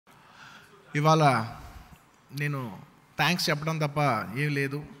ఇవాళ నేను థ్యాంక్స్ చెప్పడం తప్ప ఏం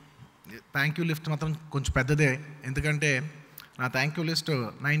లేదు. థ్యాంక్ యూ లిస్ట్ మాత్రం కొంచెం పెద్దదే, ఎందుకంటే నా థ్యాంక్ యూ లిస్ట్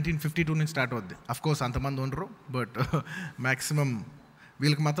 1952 నుంచి స్టార్ట్ అవుద్ది. అఫ్కోర్స్ అంతమంది ఉండరు, బట్ మ్యాక్సిమం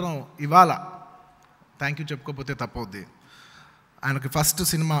వీళ్ళకి మాత్రం ఇవాళ థ్యాంక్ యూ చెప్పుకోకపోతే తప్పవుద్ది. ఆయనకి ఫస్ట్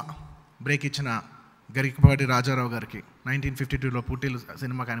సినిమా బ్రేక్ ఇచ్చిన గరికపాటి రాజారావు గారికి, 1952లో పుట్టిలు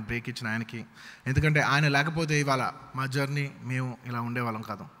సినిమాకి ఆయన బ్రేక్ ఇచ్చిన ఆయనకి, ఎందుకంటే ఆయన లేకపోతే ఇవాళ మా జర్నీ మేము ఇలా ఉండేవాళ్ళం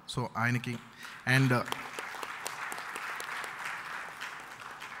కాదు. సో ఆయనకి, అండ్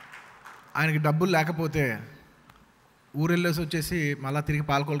ఆయనకి డబ్బులు లేకపోతే ఊరెళ్ళేసి వచ్చేసి మళ్ళీ తిరిగి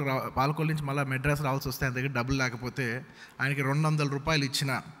పాలకొల్లు నుంచి మళ్ళీ మెడ్రాస్ రావాల్సి వస్తే ఆయన దగ్గర డబ్బులు లేకపోతే ఆయనకి 200 రూపాయలు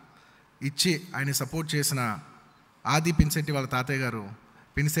ఇచ్చి ఆయన సపోర్ట్ చేసిన ఆది పినిశెట్టి వాళ్ళ తాతయ్య గారు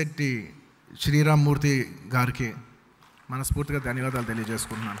పినిశెట్టి శ్రీరామ్మూర్తి గారికి మనస్ఫూర్తిగా ధన్యవాదాలు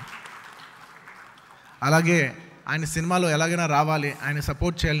తెలియజేసుకుంటున్నాను. అలాగే ఆయన సినిమాలో ఎలాగైనా రావాలి, ఆయన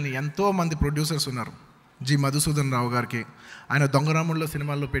సపోర్ట్ చేయాలని ఎంతోమంది ప్రొడ్యూసర్స్ ఉన్నారు. జి మధుసూదన్ రావు గారికి, ఆయన దొంగరాముల్లో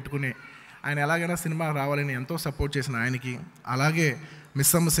సినిమాల్లో పెట్టుకుని ఆయన ఎలాగైనా సినిమా రావాలని ఎంతో సపోర్ట్ చేసిన ఆయనకి, అలాగే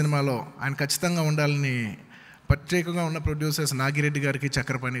మిస్సమ్మ సినిమాలో ఆయన ఖచ్చితంగా ఉండాలని ప్రత్యేకంగా ఉన్న ప్రొడ్యూసర్స్ నాగిరెడ్డి గారికి,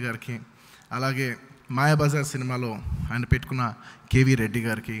 చక్రపాణి గారికి, అలాగే మాయాబజార్ సినిమాలో ఆయన పెట్టుకున్న కేవీ రెడ్డి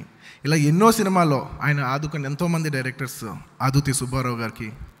గారికి, ఇలా ఎన్నో సినిమాల్లో ఆయన ఆదుకున్న ఎంతోమంది డైరెక్టర్స్, ఆదుతి సుబ్బారావు గారికి,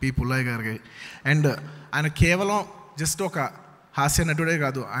 పి పుల్లయ్య గారికి, అండ్ ఆయన కేవలం జస్ట్ ఒక హాస్య నటుడే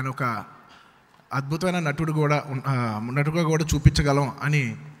కాదు, ఆయన ఒక అద్భుతమైన నటుడుగా కూడా చూపించగలం అని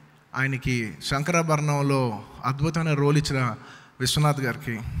ఆయనకి శంకరాభరణంలో అద్భుతమైన రోల్ ఇచ్చిన విశ్వనాథ్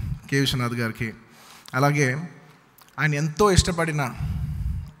గారికి, కె విశ్వనాథ్ గారికి, అలాగే ఆయన ఎంతో ఇష్టపడిన,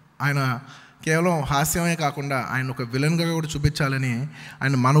 ఆయన కేవలం హాస్యమే కాకుండా ఆయన ఒక విలన్గా కూడా చూపించాలని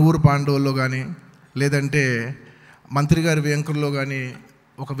ఆయన మన ఊరు పాండవుల్లో కానీ, లేదంటే మంత్రి గారి వ్యంకుల్లో కానీ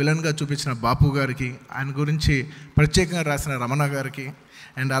ఒక విలన్గా చూపించిన బాపు గారికి, ఆయన గురించి ప్రత్యేకంగా రాసిన రమణ గారికి,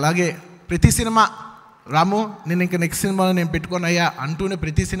 అండ్ అలాగే ప్రతి సినిమా రాము నేను ఇంకా నెక్స్ట్ సినిమాలో నేను పెట్టుకున్నాయా అంటూనే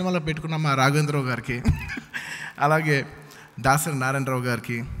ప్రతి సినిమాలో పెట్టుకున్న మా రాఘవేంద్రరావు గారికి, అలాగే దాసరి నారాయణరావు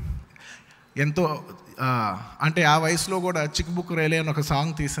గారికి, ఎంతో అంటే ఆ వయసులో కూడా చిక్కుబుక్కు రైలే అని ఒక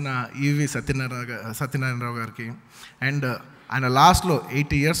సాంగ్ తీసిన ఈవి సత్యనారాయణరావు గారికి, అండ్ ఆయన లాస్ట్లో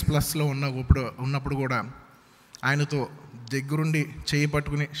 80 years ప్లస్లో ఉన్నప్పుడు కూడా ఆయనతో దగ్గరుండి చేయి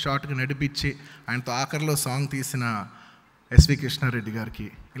పట్టుకుని షార్ట్కి నడిపించి ఆయనతో ఆఖరిలో సాంగ్ తీసిన ఎస్వి కృష్ణారెడ్డి గారికి,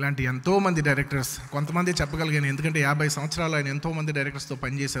 ఇలాంటి ఎంతోమంది డైరెక్టర్స్, కొంతమంది చెప్పగలిగాను ఎందుకంటే 50 సంవత్సరాలు ఆయన ఎంతోమంది డైరెక్టర్స్తో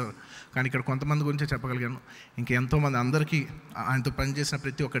పనిచేశారు, కానీ ఇక్కడ కొంతమంది గురించే చెప్పగలిగాను. ఎంతోమంది అందరికీ ఆయనతో పనిచేసిన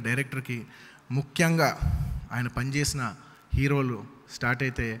ప్రతి ఒక్క డైరెక్టర్కి, ముఖ్యంగా ఆయన పనిచేసిన హీరోలు స్టార్ట్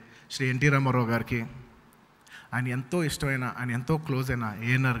అయితే శ్రీ ఎన్టీ రామారావు గారికి, ఆయన ఎంతో ఇష్టమైన, ఆయన ఎంతో క్లోజ్ అయిన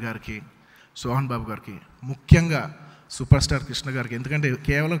ఏఎన్ఆర్ గారికి, సోహన్ బాబు గారికి, ముఖ్యంగా సూపర్ స్టార్ కృష్ణ గారికి, ఎందుకంటే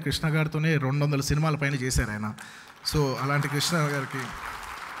కేవలం కృష్ణ గారితోనే 200 సినిమాల పైన చేశారు ఆయన. సో అలాంటి కృష్ణ గారికి,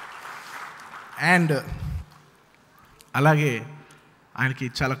 అండ్ అలాగే ఆయనకి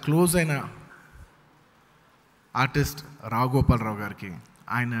చాలా క్లోజ్ అయిన ఆర్టిస్ట్ రావుగోపాలరావు గారికి,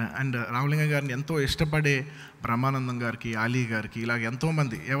 ఆయన అండ్ రామలింగ గారిని ఎంతో ఇష్టపడే బ్రహ్మానందం గారికి, అలీ గారికి, ఇలాగ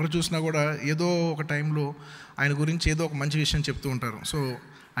ఎంతోమంది ఎవరు చూసినా కూడా ఏదో ఒక టైంలో ఆయన గురించి ఏదో ఒక మంచి విషయం చెప్తూ ఉంటారు. సో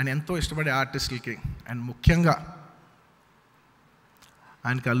ఆయన ఎంతో ఇష్టపడే ఆర్టిస్టులకి, అండ్ ముఖ్యంగా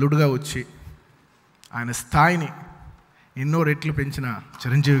ఆయనకి అల్లుడుగా వచ్చి ఆయన స్థాయిని ఎన్నో రెట్లు పెంచిన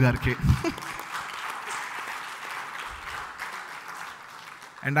చిరంజీవి గారికి,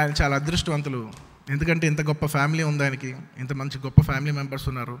 అండ్ ఆయన చాలా అదృష్టవంతులు, ఎందుకంటే ఇంత గొప్ప ఫ్యామిలీ ఉంది ఆయనకి, ఇంత మంచి గొప్ప ఫ్యామిలీ మెంబర్స్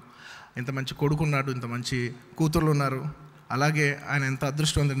ఉన్నారు, ఇంత మంచి కొడుకు ఉన్నాడు, ఇంత మంచి కూతుర్లు ఉన్నారు. అలాగే ఆయన ఎంత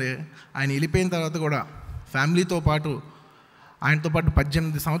అదృష్టవంతంటే ఆయన వెళ్ళిపోయిన తర్వాత కూడా ఫ్యామిలీతో పాటు ఆయనతో పాటు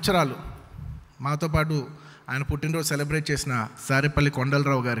 18 సంవత్సరాలు మాతో పాటు ఆయన పుట్టినరోజు సెలబ్రేట్ చేసిన సారేపల్లి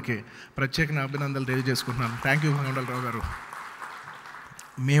కొండలరావు గారికి ప్రత్యేక అభినందనలు తెలియజేసుకుంటున్నాను. థ్యాంక్ యూ కొండలరావు గారు.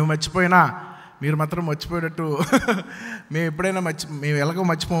 మేము మర్చిపోయినా మీరు మాత్రం మర్చిపోయేటట్టు మేము ఎప్పుడైనా మేము ఎలాగో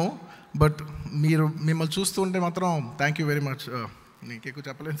మర్చిపోము, బట్ మిమ్మల్ని చూస్తూ ఉంటే మాత్రం థ్యాంక్ యూ వెరీ మచ్. నీకు ఎక్కువ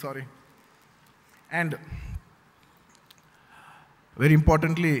చెప్పలేను, సారీ. అండ్ వెరీ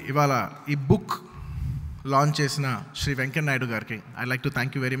ఇంపార్టెంట్లీ ఇవాళ ఈ బుక్ లాంచ్ చేసిన శ్రీ వెంకయ్య నాయుడు గారికి I like to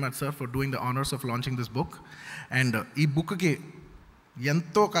thank you very much sir for doing the honours of launching this book. And ఈ బుక్కి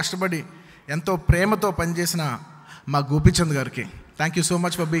ఎంతో కష్టపడి ఎంతో ప్రేమతో పనిచేసిన మా గోపీచంద్ గారికి thank you so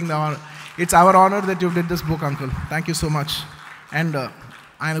much for being the honour. It's our honour that you did this book uncle, thank you so much. And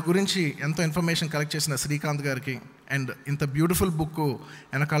ఆయన గురించి ఎంతో ఇన్ఫర్మేషన్ కలెక్ట్ చేసిన శ్రీకాంత్ గారికి, అండ్ ఇంత బ్యూటిఫుల్ బుక్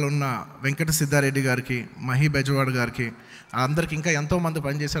వెనకాల ఉన్న వెంకట సిద్ధారెడ్డి గారికి, మహి బెజవాడ్ గారికి, అందరికి ఇంకా ఎంతోమంది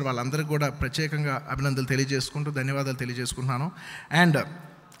పనిచేశారు, వాళ్ళందరికీ కూడా ప్రత్యేకంగా అభినందనలు తెలియజేసుకుంటూ ధన్యవాదాలు తెలియజేసుకుంటున్నాను. అండ్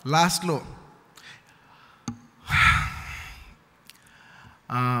లాస్ట్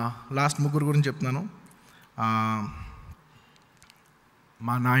ముగ్గురు గురించి చెప్తున్నాను.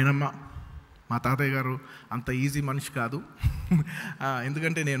 మా నాయనమ్మ, మా తాతయ్య గారు అంత ఈజీ మనిషి కాదు.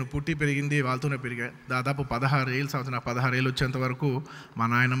 ఎందుకంటే నేను పుట్టి పెరిగింది వాళ్ళతోనే పెరిగా. దాదాపు 16 ఏళ్ళు సంవత్సరం, 16 ఏళ్ళు వచ్చేంత వరకు మా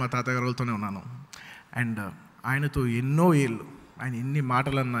నాయన మా తాతయ్య గారులతోనే ఉన్నాను. అండ్ ఆయనతో ఎన్నో ఏళ్ళు, ఆయన ఎన్ని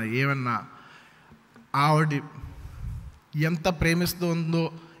మాటలన్నా ఏమన్నా ఆవిడ ఎంత ప్రేమిస్తుందో,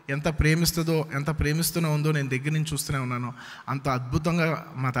 ఎంత ప్రేమిస్తూనే ఉందో నేను దగ్గర నుంచి చూస్తూనే ఉన్నాను. అంత అద్భుతంగా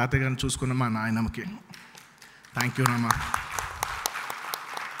మా తాతయ్య గారిని చూసుకున్న మా నాయనమ్మకి థ్యాంక్ యూ నాన్న.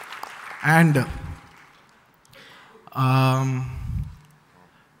 And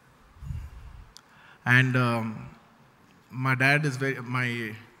my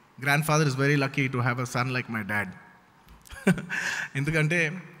grandfather is very lucky to have a son like my dad. ఎందుకంటే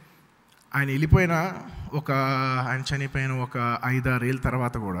ఆయన వెళ్ళిపోయిన ఆయన చనిపోయిన ఒక 5-6 ఏళ్ళ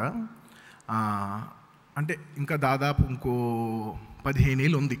తర్వాత కూడా అంటే ఇంకా దాదాపు ఇంకో 15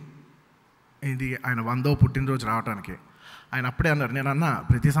 ఏళ్ళు ఉంది ఇది ఆయన 100వ పుట్టినరోజు రావడానికి. ఆయన అప్పుడే అన్నారు, నేను అన్నా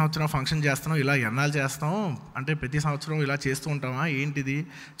ప్రతి సంవత్సరం ఫంక్షన్ చేస్తాం, ఇలా ఎన్నాళ్ళు చేస్తాం అంటే ప్రతి సంవత్సరం ఇలా చేస్తూ ఉంటామా ఏంటిది,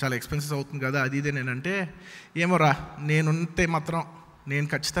 చాలా ఎక్స్పెన్సివ్ అవుతుంది కదా అది ఇదే. నేనంటే ఏమోరా, నేనుంటే మాత్రం నేను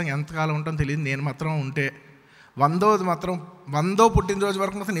ఖచ్చితంగా ఎంతకాలం ఉంటానో తెలియదు, నేను మాత్రం ఉంటే 100వ పుట్టినరోజు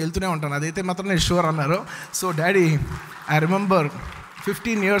వరకు మాత్రం నేను వెళ్తూనే ఉంటాను, అదైతే మాత్రం నేను షూర్ అన్నారు. So daddy, I remember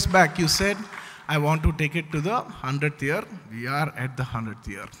 15 years back you said I want to take it to the 100th year. We are at the 100th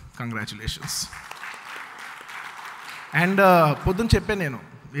year. Congratulations. And పొద్దున్న చెప్పాను,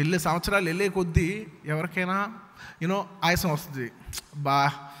 నేను సంవత్సరాలు వెళ్ళే కొద్దీ ఎవరికైనా ఆయాసం వస్తుంది.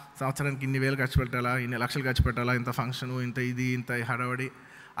 సంవత్సరానికి ఇన్ని వేలు ఖర్చు పెట్టాలా, ఇన్ని లక్షలు ఖర్చు పెట్టాలా, ఇంత ఫంక్షను, ఇంత హడావడి.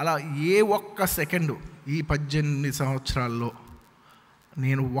 అలా ఏ ఒక్క సెకండు ఈ 18 సంవత్సరాల్లో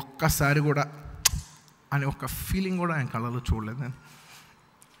నేను ఒక్కసారి కూడా అనే ఒక ఫీలింగ్ కూడా ఆయన కళ్ళలో చూడలేదు నేను.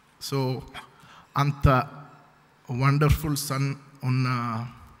 సో అంత వండర్ఫుల్ సన్ ఉన్న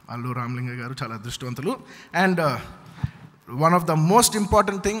అల్లు రామలింగ గారు చాలా అదృష్టవంతులు. And one of the most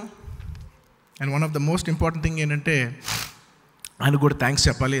important thing ఏంటంటే ఆయన కూడా థ్యాంక్స్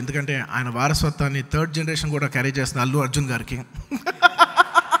చెప్పాలి. ఎందుకంటే ఆయన వారసత్వాన్ని 3rd generation కూడా క్యారీ చేస్తున్న అల్లు అర్జున్ గారికి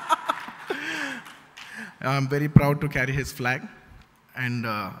I'm very proud to carry his flag. And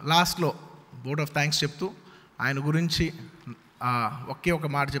లాస్ట్లో బోర్డ్ ఆఫ్ థ్యాంక్స్ చెప్తూ ఆయన గురించి ఒకే ఒక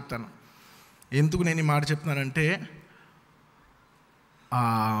మాట చెప్తాను. ఎందుకు నేను ఈ మాట చెప్తున్నానంటే,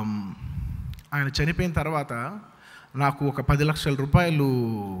 ఆయన చనిపోయిన తర్వాత నాకు ఒక 10 లక్షల రూపాయలు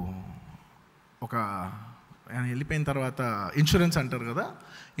ఆయన వెళ్ళిపోయిన తర్వాత ఇన్సూరెన్స్ అంటారు కదా,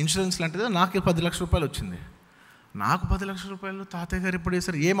 ఇన్సూరెన్స్ లాంటిది నాకు 10 లక్షల రూపాయలు వచ్చింది. నాకు 10 లక్షల రూపాయలు తాతయ్య గారు ఎప్పుడు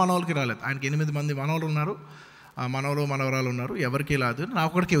వేశారు, ఏ మనవలకి రాలేదు. ఆయనకి 8 మంది మనవలు ఉన్నారు, మనవరాలు ఉన్నారు, ఎవరికి రాదు, నా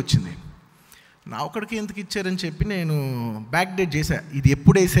ఒక్కడికే వచ్చింది. నా ఒక్కడికి ఎందుకు ఇచ్చారని చెప్పి నేను బ్యాక్ డేట్ చేశా, ఇది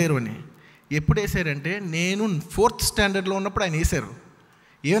ఎప్పుడు వేసారు అని. ఎప్పుడు వేసారంటే నేను 4th standardలో ఉన్నప్పుడు ఆయన వేశారు.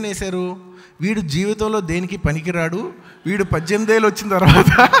 ఏమని వేశారు, వీడు జీవితంలో దేనికి పనికిరాడు, వీడు 18 ఏళ్ళు వచ్చిన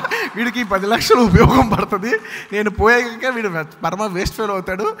తర్వాత వీడికి 10 లక్షలు ఉపయోగం పడుతుంది, నేను పోయాక వీడు పరమ వేస్ట్ ఫెయిల్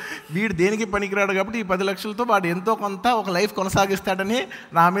అవుతాడు, వీడు దేనికి పనికిరాడు కాబట్టి ఈ 10 లక్షలతో వాడు ఎంతో కొంత ఒక లైఫ్ కొనసాగిస్తాడని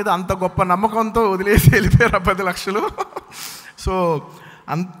నా మీద అంత గొప్ప నమ్మకంతో వదిలేసి వెళ్ళిపోయారు ఆ 10 లక్షలు. సో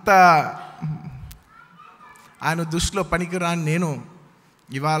అంత ఆయన దృష్టిలో పనికిరాని నేను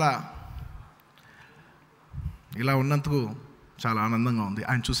ఇవాళ ఇలా ఉన్నందుకు చాలా ఆనందంగా ఉంది.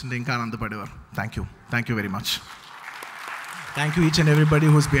 ఆయన చూసింటే ఇంకా ఆనందపడేవారు. Thank you very much. Thank you each and everybody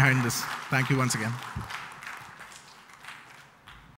who's behind this. Thank you once again.